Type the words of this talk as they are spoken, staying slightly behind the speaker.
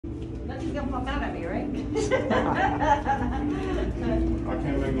He's gonna pop out at me, right? I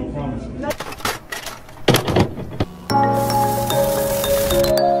can't make no promises.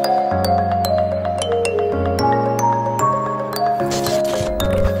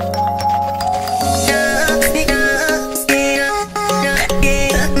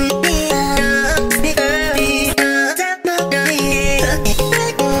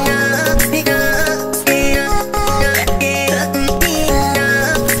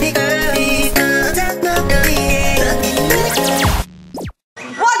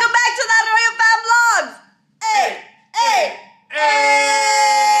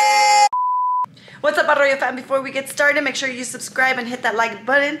 What's up, Arroyo fam? Before we get started, make sure you subscribe and hit that like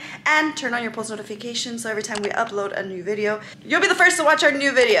button and turn on your post notifications so every time we upload a new video, you'll be the first to watch our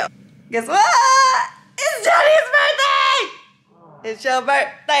new video. Guess what? It's Daddy's birthday! It's your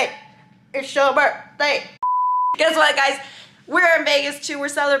birthday! It's your birthday! Guess what, guys? We're in Vegas too. We're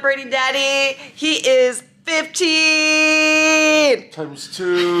celebrating Daddy. He is 15! Times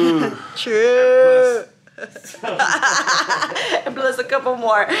 2. True. And plus a couple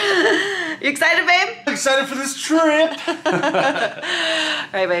more. You excited, babe? I'm excited for this trip.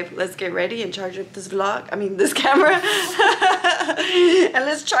 Alright, babe, let's get ready and charge up this vlog. I mean, this camera. And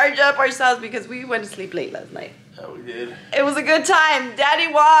let's charge up ourselves because we went to sleep late last night. Yeah, we did. It was a good time. Daddy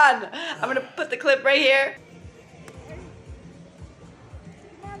won. I'm gonna put the clip right here.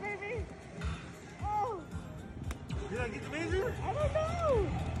 Come on, baby. Oh. Did I get the major? I don't know.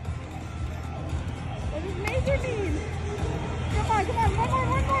 What does major mean? Come on, come on. One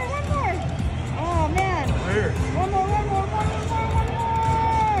more. Oh, man. Here. One more. What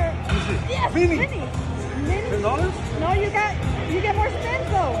is it? Yes, Mini. Mini. $10? No, you get more spins,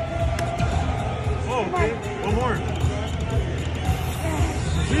 though. Oh, Come okay. on. One more.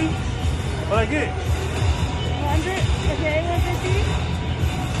 See? What'd I get? 100. Okay, 150.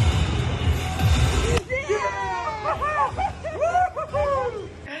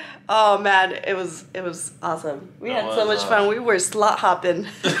 Oh man, it was awesome. We had so much fun. We were slot hopping.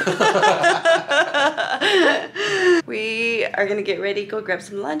 We are gonna get ready, go grab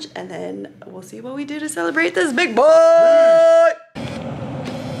some lunch, and then we'll see what we do to celebrate this big boy.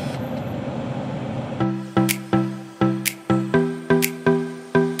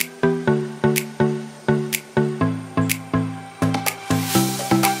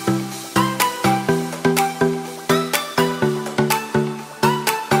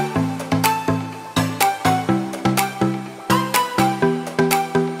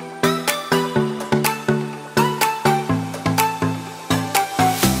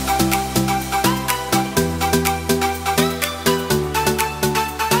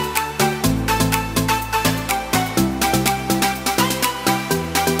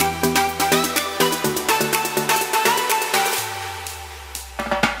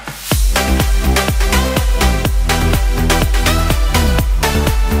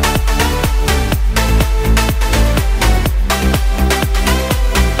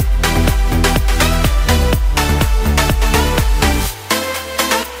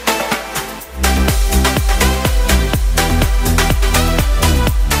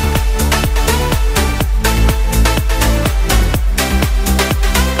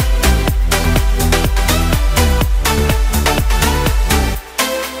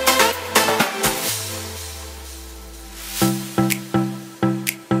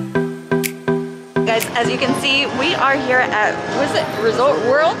 As you can see, we are here at, what is it, Resort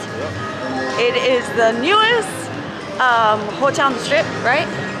World? It is the newest hotel on the strip, right?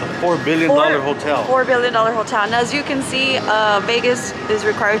 $4 billion hotel. $4 billion hotel. And as you can see, Vegas is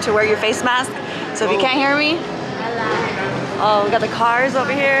required to wear your face mask. So if you can't hear me, oh, we got the cars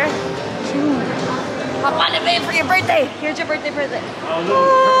over here. Hop on it, babe, for your birthday. Here's your birthday present.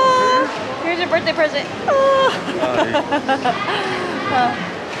 Here's your birthday present.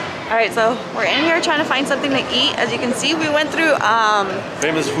 Alright, so we're in here trying to find something to eat. As you can see, we went through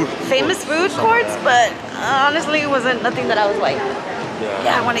famous food courts, but honestly it wasn't nothing that I was like,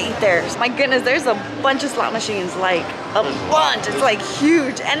 yeah, I want to eat there. My goodness, there's a bunch of slot machines, like a bunch. It's like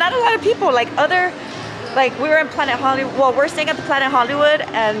huge, and not a lot of people. Like we were in Planet Hollywood. Well, we're staying at the Planet Hollywood,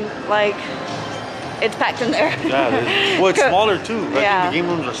 and like it's packed in there. Yeah, well, it's smaller too. Right? Yeah, the game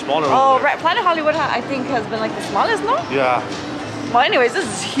rooms are smaller. Oh, right. Planet Hollywood, I think, has been like the smallest, no? Yeah. Well, anyways, this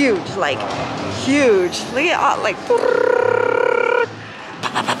is huge, like huge. Look at all, like.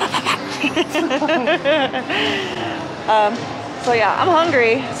 So yeah, I'm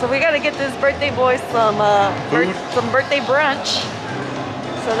hungry. So we gotta get this birthday boy some birthday brunch,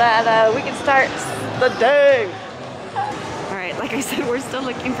 so that we can start the day. All right, like I said, we're still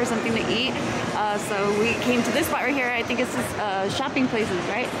looking for something to eat. So we came to this spot right here. I think it's just shopping places,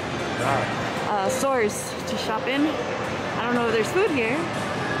 right? Stores to shop in. I don't know if there's food here,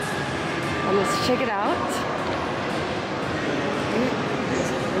 but let's check it out.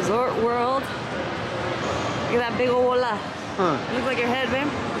 Resort World. Look at that big old bola. Looks like your head, babe.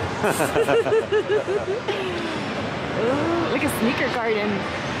 Ooh, look at Sneaker Garden.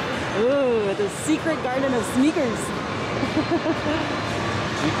 Ooh, the secret garden of sneakers.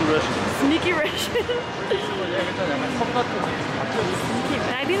 Sneaky Russian. Sneaky Russian.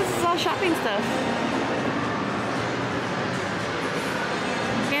 I think this is all shopping stuff.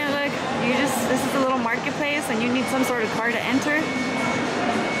 Yeah, look, this is a little marketplace and you need some sort of card to enter.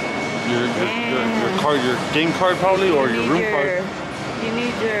 Your card, your game card probably, or your room card. You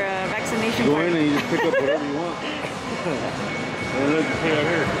need your vaccination card. Go in and you just pick up whatever you want. And look, you pay out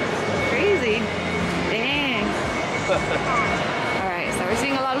here. Crazy. Dang. Alright, so we're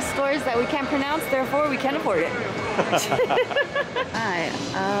seeing a lot of stores that we can't pronounce, therefore we can't afford it. Alright,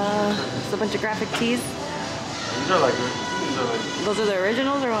 it's a bunch of graphic tees. These are like Those are the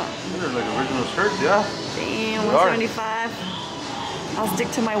originals or what? These are like original shirts, yeah. Damn, $175. I'll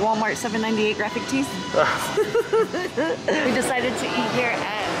stick to my Walmart $7.98 graphic tees. We decided to eat here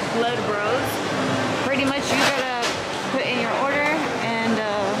at Blood Bros. Pretty much you gotta put in your order and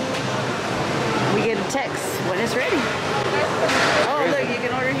we get a text when it's ready. Oh look, you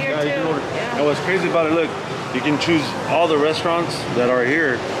can order here too. You can order. Yeah. And what's crazy about it, look, you can choose all the restaurants that are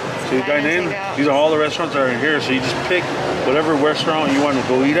here. So you dine in, these are all the restaurants that are here. So you just pick whatever restaurant you want to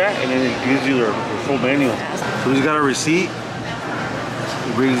go eat at and then it gives you their full menu. So we just got a receipt.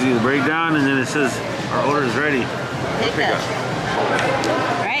 It brings you the breakdown and then it says our order is ready.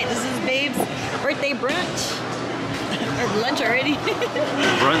 Alright, this is Babe's birthday brunch. Or lunch already.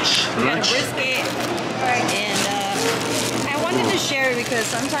 Brunch. We got a brisket. And I wanted to share because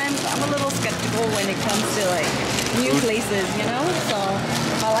sometimes I'm a little skeptical when it comes to like new places, you know? So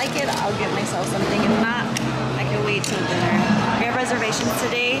if I like it, I'll get myself something. If not, I can wait till dinner. We have reservations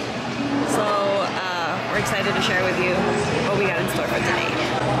today. So we're excited to share with you what we got in store for today.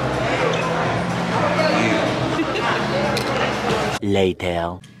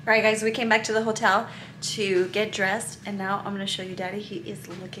 Later. Alright guys, we came back to the hotel to get dressed and now I'm gonna show you Daddy. He is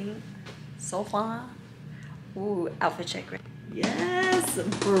looking so fun. Ooh, outfit check. Right? Yes,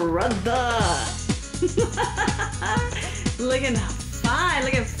 brother. Looking fine,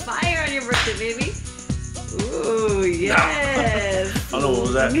 looking fire on your birthday, baby. Ooh, yes. I don't know what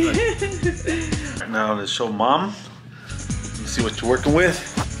was that. Like. Now let's show Mom. Let's see what you're working with.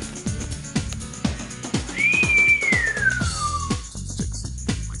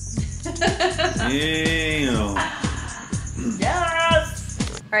 Damn.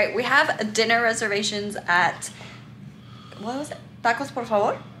 Yes. All right, we have dinner reservations at, what was it? Tacos por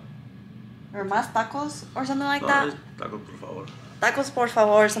favor? Or más tacos or something like that? Tacos por favor. Tacos por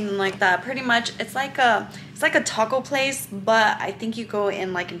favor, something like that. Pretty much, it's like a taco place, but I think you go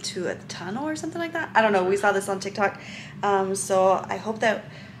in like into a tunnel or something like that. I don't know. We saw this on TikTok, so I hope that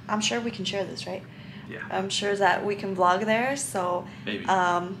I'm sure we can share this, right? Yeah. I'm sure that we can vlog there. So maybe.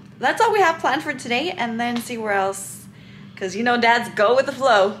 that's all we have planned for today, and then see where else. Because you know, dads go with the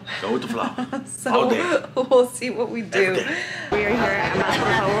flow. Go with the flow. So all day. We'll see what we do. We are here at Más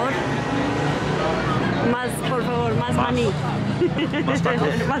por favor. Más por favor, más money. Más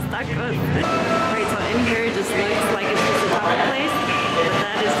tacos. Más tacos. Right, so in here it just looks like it's just a taco place, but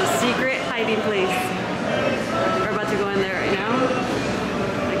that is the secret hiding place. We're about to go in there right now.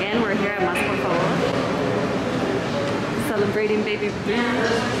 Again, we're here at Más por favor. Celebrating baby boo.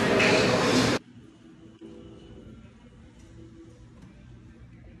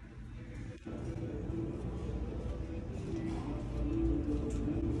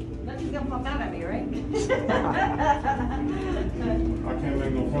 Nothing's gonna pop out at me, right? I can't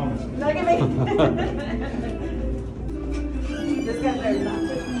make no promises. Look at me. This guy's very not to.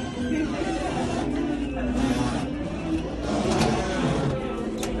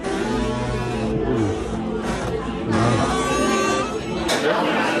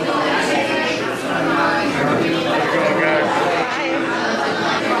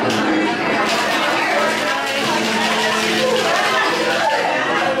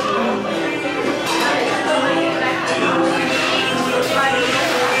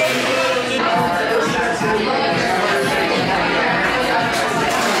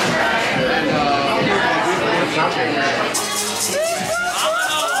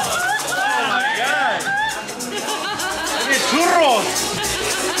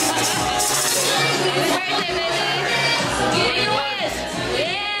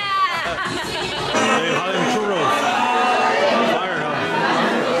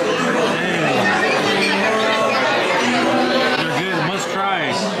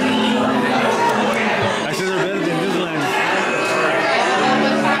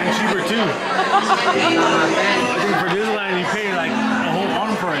 I think for this line you pay like a whole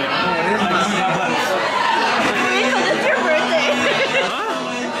arm for it. Like $25. It's your birthday. Huh?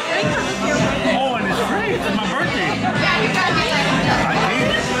 Oh, and it's free. It's my birthday. Yeah, you gotta do that. I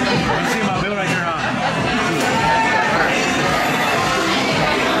hate it. You see my bill right here, huh?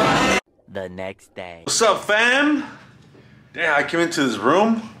 The next day. What's up, fam? Damn, I came into this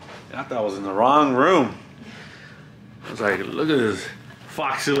room and I thought I was in the wrong room. I was like, look at this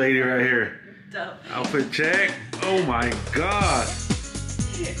foxy lady right here. Dope. Outfit check. Oh my god.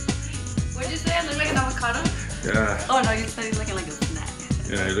 What'd you say? I look like an avocado? Yeah. Oh no, you said he's looking like a snack.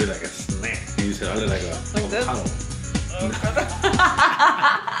 Yeah, you look like a snack. You said I look like a avocado.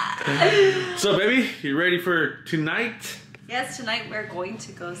 So, baby, you ready for tonight? Yes, tonight we're going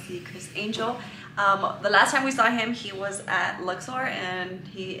to go see Chris Angel. The last time we saw him, he was at Luxor, and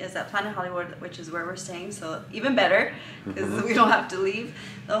he is at Planet Hollywood, which is where we're staying. So even better, because we don't have to leave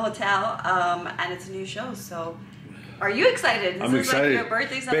the hotel, and it's a new show. So, are you excited? This I'm is excited. like your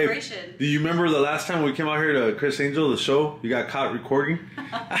birthday celebration. Babe, do you remember the last time we came out here to Chris Angel, the show? You got caught recording.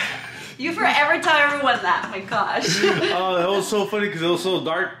 You forever tell everyone that. My gosh. Oh, that was so funny because it was so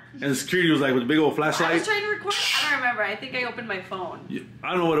dark, and security was like with a big old flashlight. I was trying to record. I don't remember. I think I opened my phone.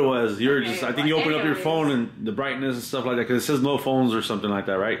 I don't know what it was. You were Okay, just. I think you opened up your anyways. phone and the brightness and stuff like that because it says no phones or something like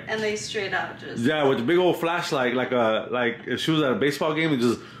that, right? And they straight out just. Yeah, with the big old flashlight, like if she was at a baseball game, and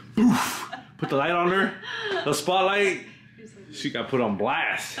just poof, put the light on her, the spotlight. She got put on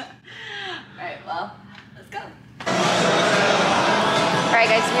blast. Alright, well, let's go. Alright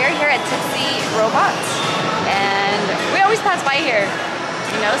guys, we are here at Tipsy Robots, and we always pass by here,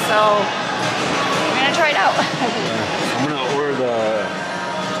 you know, so we're gonna try it out. I'm gonna order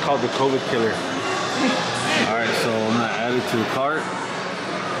it's called the COVID killer. Alright, so I'm gonna add it to the cart.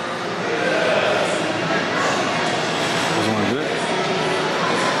 Doesn't want to do it.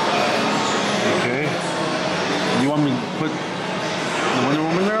 Okay. You want me to put the Wonder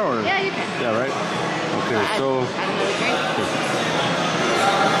Woman there, or? Yeah, you can. Yeah, right? Okay, so... Add another drink.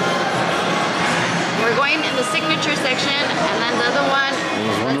 We're going in the signature section, and then the other one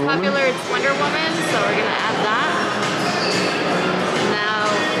that's popular, it's Wonder Woman, so we're gonna add that. Now,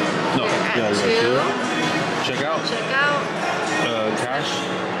 No, we're yeah, at right 2. here. Check out. Check out. Cash.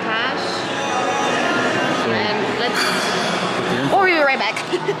 Cash. So, And let's... put the info. We'll be right back.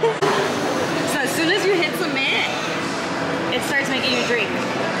 So as soon as you hit submit, it starts making you drink.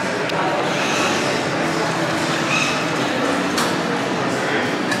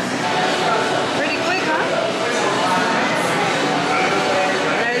 Pretty quick, huh?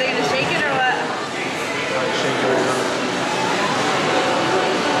 Are they gonna shake it or what?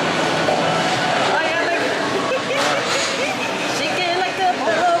 Oh yeah, look. Shake it like a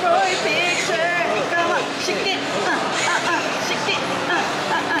Polaroid picture. Come on, shake it. Shake it.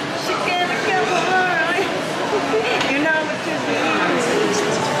 Shake it like a Polaroid. You know what to do.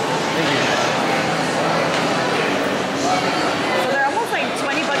 So they're almost like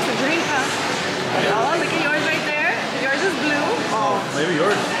 $20 a drink, huh? Oh, look at yours right there. Yours is blue. Oh, Maybe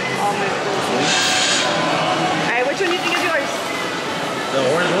yours. oh my goodness. Alright, which one do you think is yours? The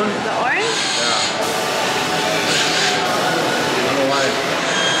orange one? The orange? Yeah. I don't know why.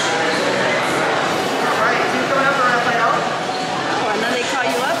 Alright, so you coming up for Rafael? Oh, and then they call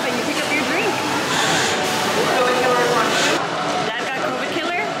you up and you pick up your drink. Dad got COVID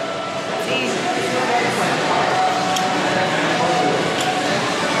killer? See?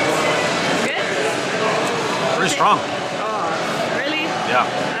 Good? Pretty strong. Oh, really? Yeah.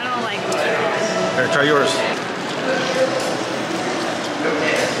 I don't like it. Here, try yours.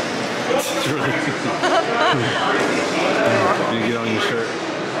 You get on your shirt.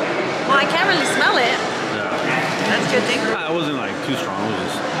 Well, I can't really smell it. Yeah. That's a good thing. It wasn't like too strong. It was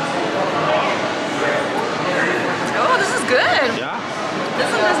just. Oh, this is good. Yeah? This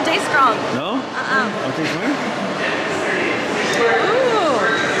one doesn't taste strong. No? Don't taste good? Ooh.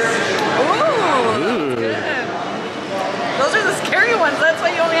 Ooh. Ooh. Good. Those are the scary ones. That's why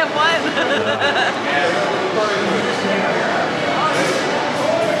you only have one.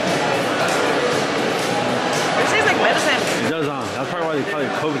 It tastes like medicine. It does, huh? That's probably why they call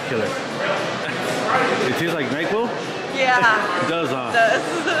it COVID killer. It tastes like NyQuil? Yeah. It does, huh? It does.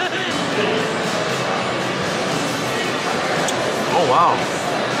 Oh, wow.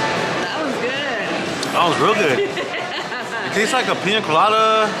 That was good. That was real good. It tastes like a pina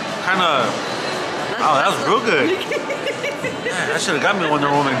colada, kind of. Oh, that was real good. Man, that should have got me Wonder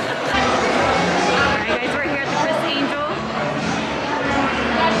Woman. Alright guys, we're here at the Chris Angel.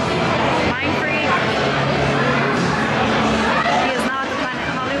 Mind Freak. He is now at the Planet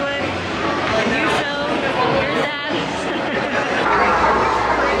Hollywood. A new show. Here's Dad.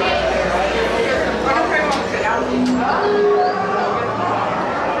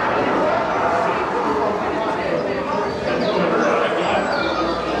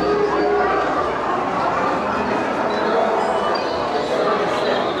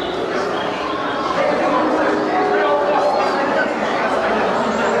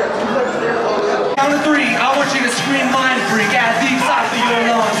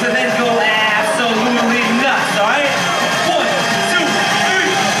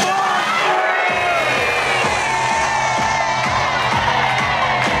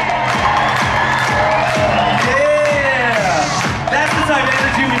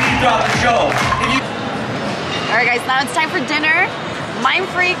 throughout the show. Alright guys, now it's time for dinner. Mind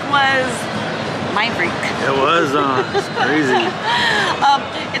Freak was... Mind Freak. It was, it's crazy.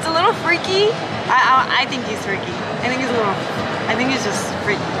 It's a little freaky. I think he's freaky. I think he's just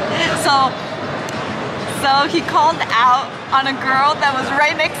freaky. So he called out on a girl that was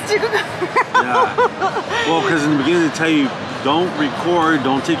right next to him. Yeah. Well, because in the beginning they tell you, don't record,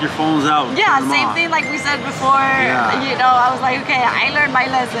 don't take your phones out. Yeah, same thing like we said before. Yeah. You know, I was like, okay, I learned my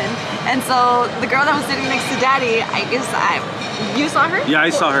lesson. And so the girl that was sitting next to Daddy, you saw her? Yeah, I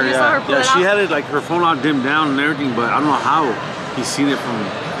saw her. Yeah, she had it like her phone all dimmed down and everything, but I don't know how he's seen it from.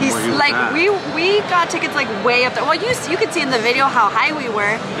 He's where he was like at. we got tickets like way up there. Well, you could see in the video how high we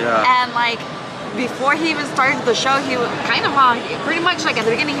were. Yeah. And like before he even started the show, he was kind of pretty much like at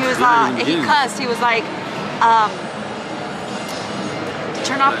the beginning he was he cussed. He was like,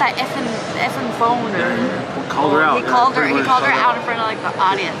 turn off that effing phone. Or called her out. He called her out in front of like the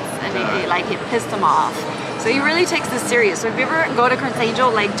audience, and he pissed him off. So he really takes this serious. So if you ever go to Prince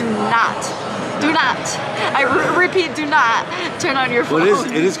Angel, like do not, I repeat, do not turn on your phone. Well,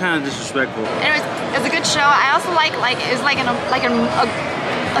 it is kind of disrespectful. Anyways, it's a good show. I also like it's like a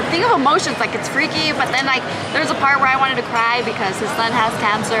thing of emotions. Like it's freaky, but then like there's a part where I wanted to cry because his son has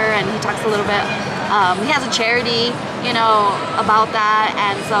cancer, and he talks a little bit. He has a charity, you know, about that,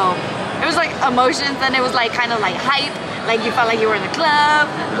 and so it was like emotions. Then it was like kind of like hype. Like you felt like you were in the club,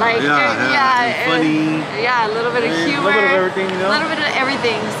 like funny, a little bit of humor, a little bit of everything, you know, a little bit of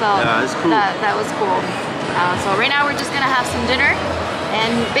everything. So yeah, it's cool. That was cool. So right now we're just gonna have some dinner.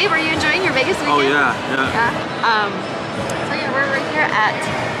 And babe, are you enjoying your Vegas weekend? Oh yeah. So yeah, we're right here at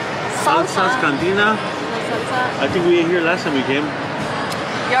Salsa's Cantina. I think we ate here last time we came.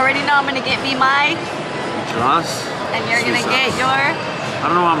 You already know I'm gonna get me my enchiladas, and you're gonna get your. I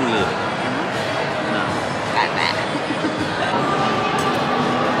don't know what I'm gonna get. No. Got that.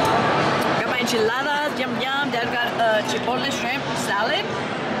 Got my enchiladas, yum yum. Dad got chipotle shrimp salad.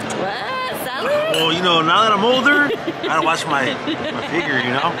 What? Salad? Well, you know, now that I'm older, I gotta watch my figure,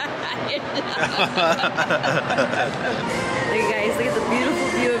 you know? Hey guys, look at the beautiful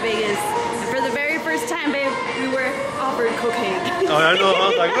view of Vegas. And for the very first time, babe, we were offered cocaine. Oh, I know. I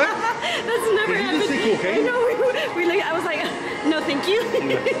was like, what? That's never happened. Did you just say cocaine? No, I was like, no, thank you.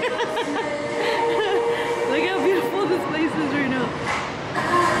 Look how beautiful this place is right now.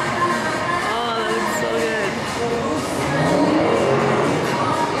 Oh, that looks so good.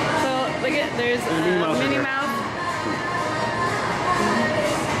 So, look at, there's Minnie Mouse.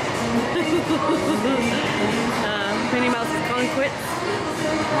 Minnie Mouse's Conquits.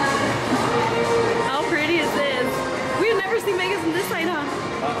 How pretty is this? We've never seen Vegas in this light, huh?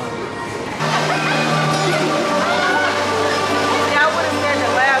 Yeah, I would have said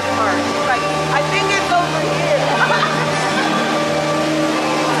the last part. Like, I think it's over here.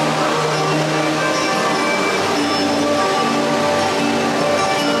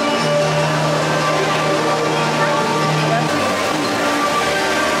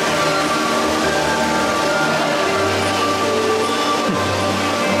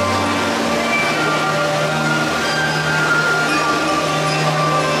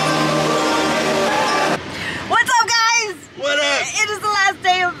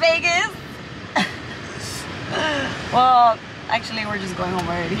 Well, actually, we're just going home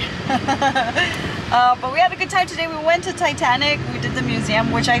already. But we had a good time today. We went to Titanic. We did the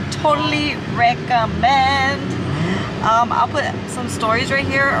museum, which I totally recommend. I'll put some stories right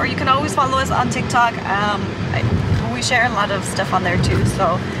here, or you can always follow us on TikTok. We share a lot of stuff on there too.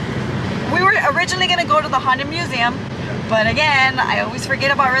 So we were originally going to go to the Haunted Museum, but again, I always forget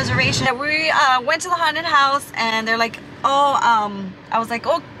about reservation. We went to the haunted house, and they're like, oh, I was like,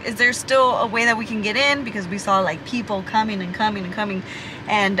 oh, is there still a way that we can get in? Because we saw like people coming and coming and coming.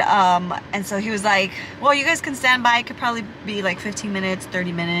 And so he was like, well, you guys can stand by. It could probably be like 15 minutes,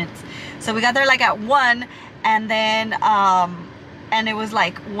 30 minutes. So we got there like at 1, and then, and it was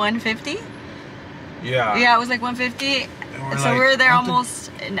like 150. Yeah. Yeah, it was like 150. So we were there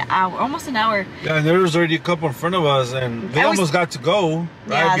almost an hour. Yeah, and there was already a couple in front of us, and they almost got to go,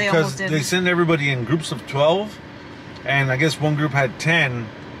 right? Yeah, because they send everybody in groups of 12. And I guess one group had 10,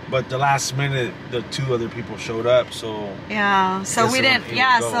 but the last minute, the 2 other people showed up, so... Yeah, so we didn't,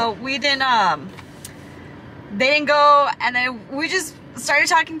 so we didn't, they didn't go, and then we just started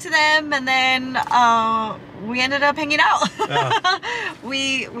talking to them, and then we ended up hanging out. Yeah.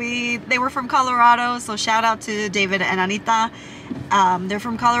 They were from Colorado, so shout out to David and Anita. They're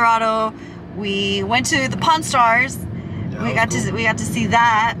from Colorado. We went to the Pawn Stars. Yeah, we got to see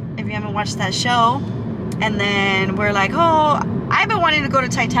that, if you haven't watched that show. And then we're like, oh, I've been wanting to go to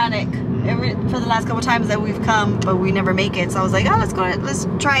Titanic. for the last couple times that we've come, but we never make it. So I was like, oh, let's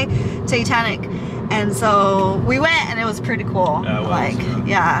try Titanic. And so we went, and it was pretty cool.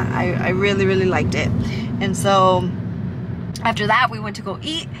 Yeah, I really, really liked it. And so after that, we went to go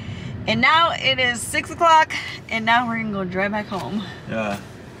eat. And now it is 6 o'clock, and now we're gonna go drive back home. Yeah.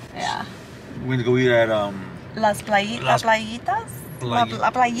 Yeah. We're gonna go eat at La Playita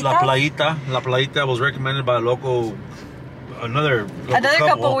was recommended by another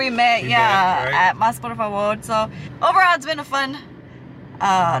couple we met, right? at Mas Porfavor. So overall, it's been a fun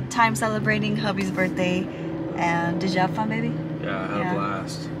time celebrating hubby's birthday. And did you have fun, baby? Yeah, I had a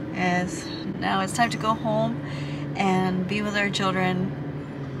blast. Yes. Now it's time to go home and be with our children.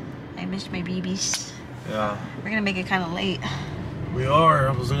 I miss my babies. Yeah. We're gonna make it kind of late. We are.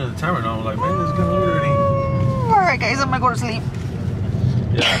 I was looking at the timer now. I'm like, man, it's getting late already. Alright, guys, I'm gonna go to sleep.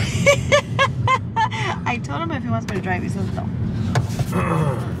 Yeah. I told him if he wants me to drive, he says no.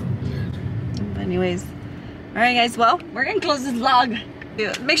 But anyways, alright, guys, well, we're gonna close this vlog.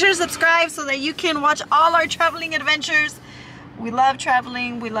 Make sure to subscribe so that you can watch all our traveling adventures. We love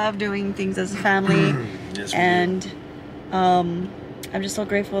traveling. We love doing things as a family. Yes, and I'm just so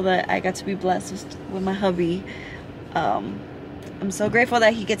grateful that I got to be blessed with my hubby. I'm so grateful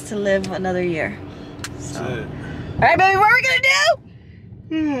that he gets to live another year. So. Alright, baby, what are we gonna do?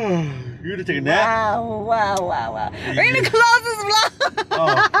 You're gonna take a nap? Wow. We're gonna close this vlog.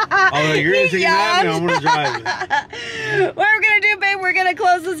 Oh, you're gonna take a nap and I'm gonna drive. What are we gonna do, babe? We're gonna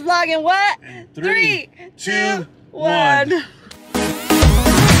close this vlog in what? 3, 2, 1.